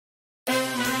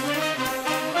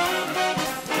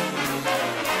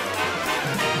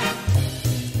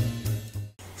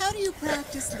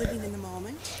is living in the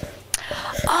moment?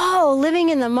 Oh, living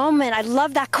in the moment. I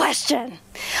love that question.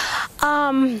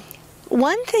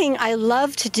 One thing I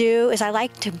love to do is I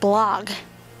like to blog.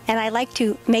 And I like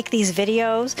to make these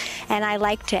videos, and I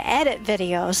like to edit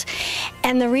videos.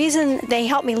 And the reason they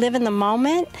help me live in the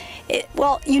moment,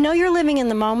 well, you know you're living in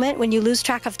the moment when you lose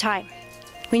track of time.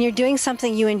 When you're doing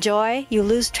something you enjoy, you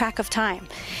lose track of time.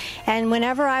 And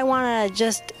whenever I want to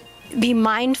just be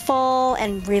mindful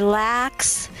and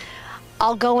relax,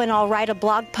 I'll go and I'll write a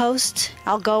blog post.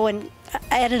 I'll go and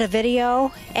edit a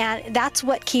video, and that's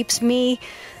what keeps me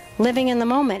living in the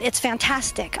moment. It's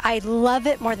fantastic. I love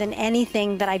it more than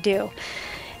anything that I do.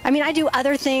 I mean, I do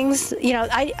other things. You know,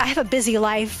 I have a busy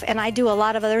life, and I do a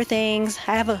lot of other things.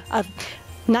 I have a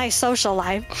nice social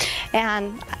life,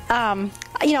 and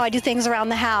you know, I do things around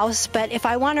the house. But if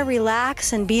I want to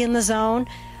relax and be in the zone,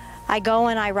 I go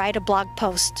and I write a blog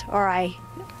post or I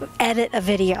edit a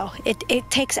video. It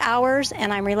takes hours,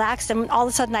 and I'm relaxed, and all of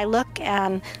a sudden I look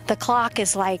and the clock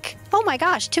is like, oh my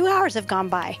gosh, 2 hours have gone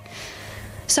by.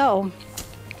 So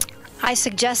I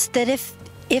suggest that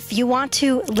if you want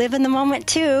to live in the moment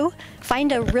too,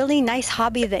 find a really nice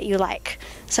hobby that you like,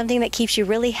 something that keeps you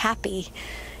really happy,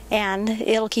 and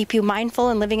it'll keep you mindful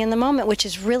and living in the moment, which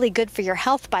is really good for your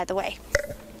health, by the way.